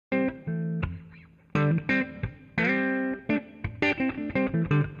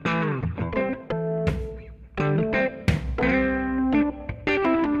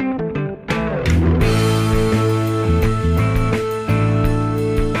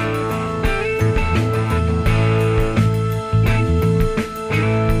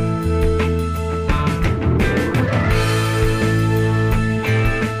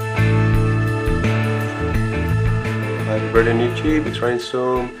YouTube, it's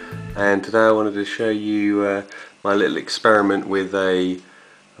Rainstorm, and today I wanted to show you my little experiment with a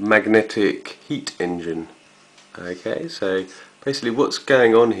magnetic heat engine. Okay, so basically what's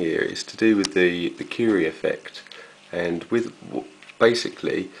going on here is to do with the Curie effect, and with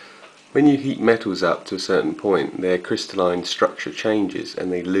basically when you heat metals up to a certain point, their crystalline structure changes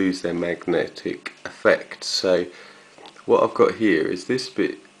and they lose their magnetic effect. So what I've got here is this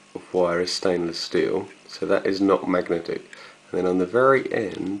bit of wire is stainless steel, so that is not magnetic, and then on the very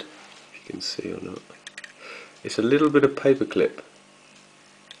end, if you can see or not, it's a little bit of paper clip.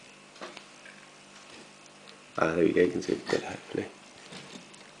 There you go, you can see it good hopefully.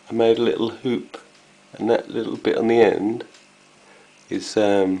 I made a little hoop, and that little bit on the end is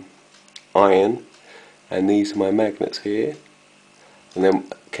iron, and these are my magnets here, and then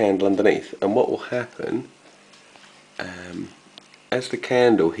a candle underneath. And what will happen, as the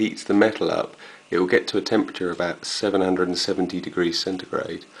candle heats the metal up, it will get to a temperature about 770 degrees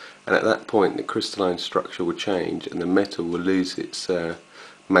centigrade, and at that point the crystalline structure will change and the metal will lose its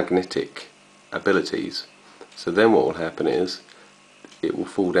magnetic abilities. So then what will happen is it will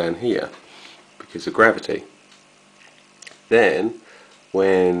fall down here because of gravity. Then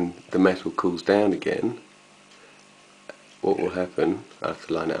when the metal cools down again, what will happen, I have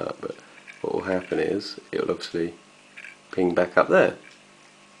to line it up, but what will happen is it will obviously ping back up there.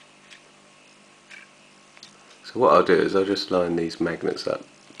 So what I'll do is I'll just line these magnets up,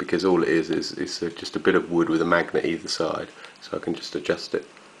 because all it is just a bit of wood with a magnet either side, so I can just adjust it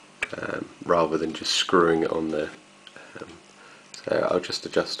rather than just screwing it on there. So I'll just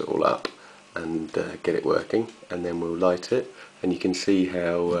adjust it all up and get it working, and then we'll light it. And you can see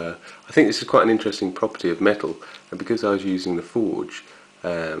how I think this is quite an interesting property of metal, and because I was using the forge,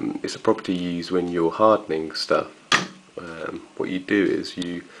 it's a property you use when you're hardening stuff. What you do is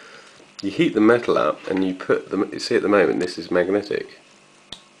you heat the metal up and you put them, you see at the moment this is magnetic.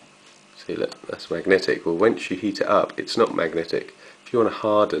 See, look, that's magnetic. Well, once you heat it up, it's not magnetic. If you want to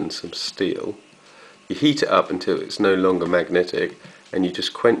harden some steel, you heat it up until it's no longer magnetic and you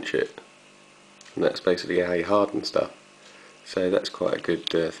just quench it, and that's basically how you harden stuff. So that's quite a good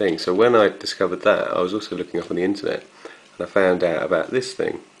thing. So when I discovered that, I was also looking up on the internet and I found out about this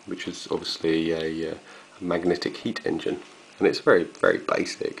thing, which is obviously a magnetic heat engine, and it's very, very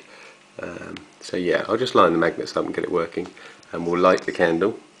basic. So yeah, I'll just line the magnets up and get it working, and we'll light the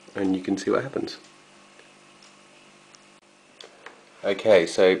candle and you can see what happens. Okay,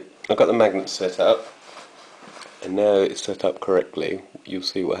 so I've got the magnets set up, and now it's set up correctly. You'll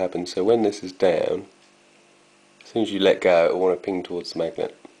see what happens. So when this is down, as soon as you let go, it will want to ping towards the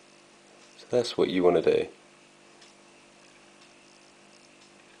magnet. So that's what you want to do.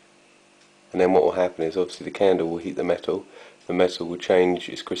 And then what will happen is obviously the candle will heat the metal will change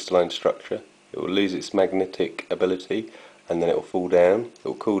its crystalline structure, it will lose its magnetic ability, and then it will fall down, it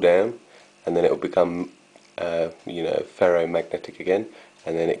will cool down, and then it will become ferromagnetic again,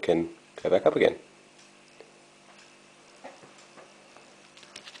 and then it can go back up again.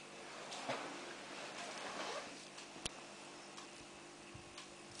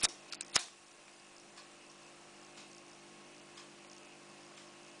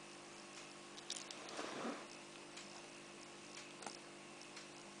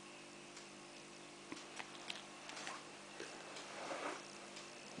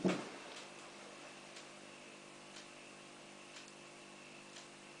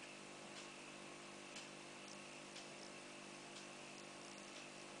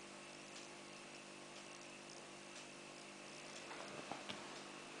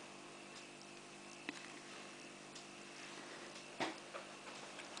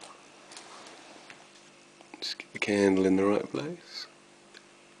 Just get the candle in the right place.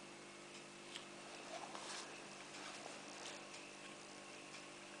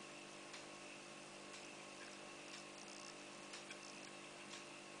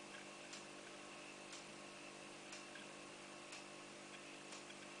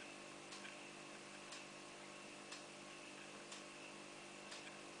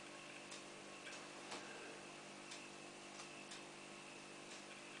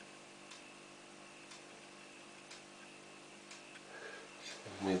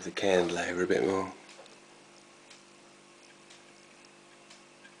 Move the candle over a bit more.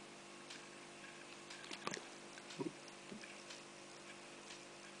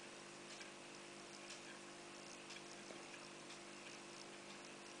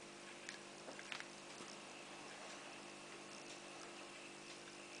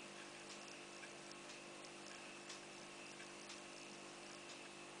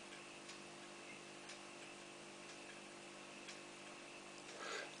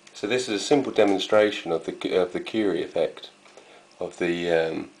 So this is a simple demonstration of the Curie effect. of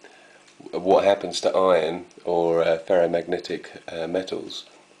the what happens to iron or ferromagnetic metals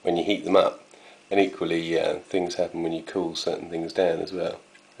when you heat them up, and equally things happen when you cool certain things down as well.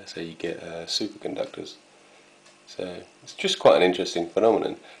 So you get superconductors. So it's just quite an interesting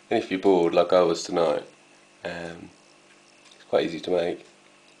phenomenon, and if you're bored like I was tonight, it's quite easy to make.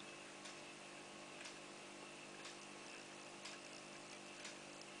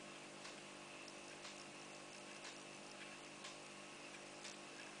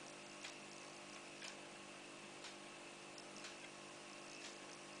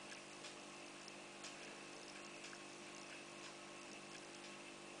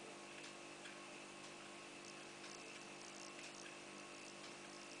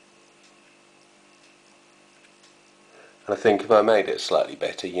 And I think if I made it slightly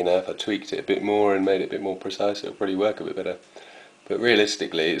better, you know, if I tweaked it a bit more and made it a bit more precise, it'll probably work a bit better. But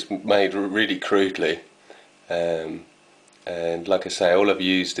realistically, it's made really crudely. And like I say, all I've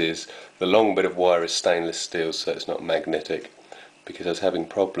used is the long bit of wire is stainless steel, so it's not magnetic, because I was having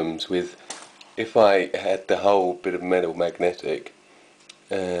problems with, if I had the whole bit of metal magnetic,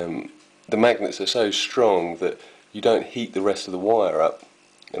 the magnets are so strong that you don't heat the rest of the wire up,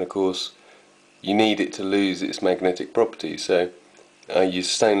 and of course you need it to lose its magnetic properties. So I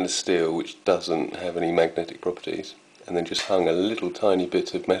used stainless steel, which doesn't have any magnetic properties, and then just hung a little tiny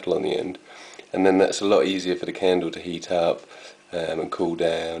bit of metal on the end, and then that's a lot easier for the candle to heat up and cool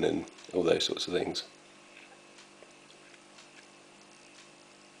down and all those sorts of things.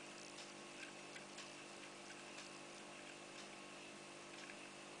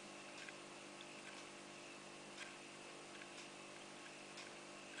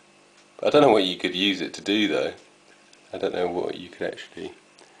 I don't know what you could use it to do though. I don't know what you could actually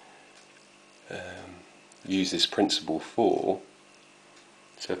use this principle for.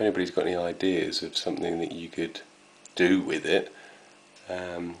 So if anybody's got any ideas of something that you could do with it,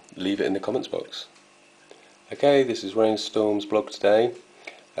 leave it in the comments box. Okay, this is Rainstorm's blog today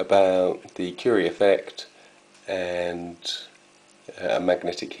about the Curie effect and a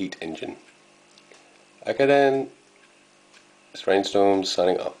magnetic heat engine. Okay then, it's Rainstorm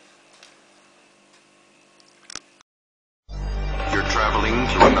signing off. You're traveling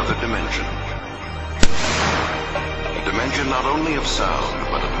through another dimension. A dimension not only of sound,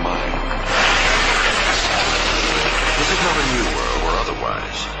 but of mind. This is not a new world or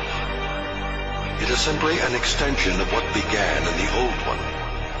otherwise. It is simply an extension of what began in the old one.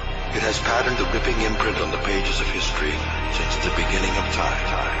 It has patterned a ripping imprint on the pages of history since the beginning of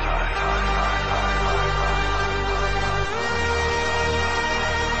time.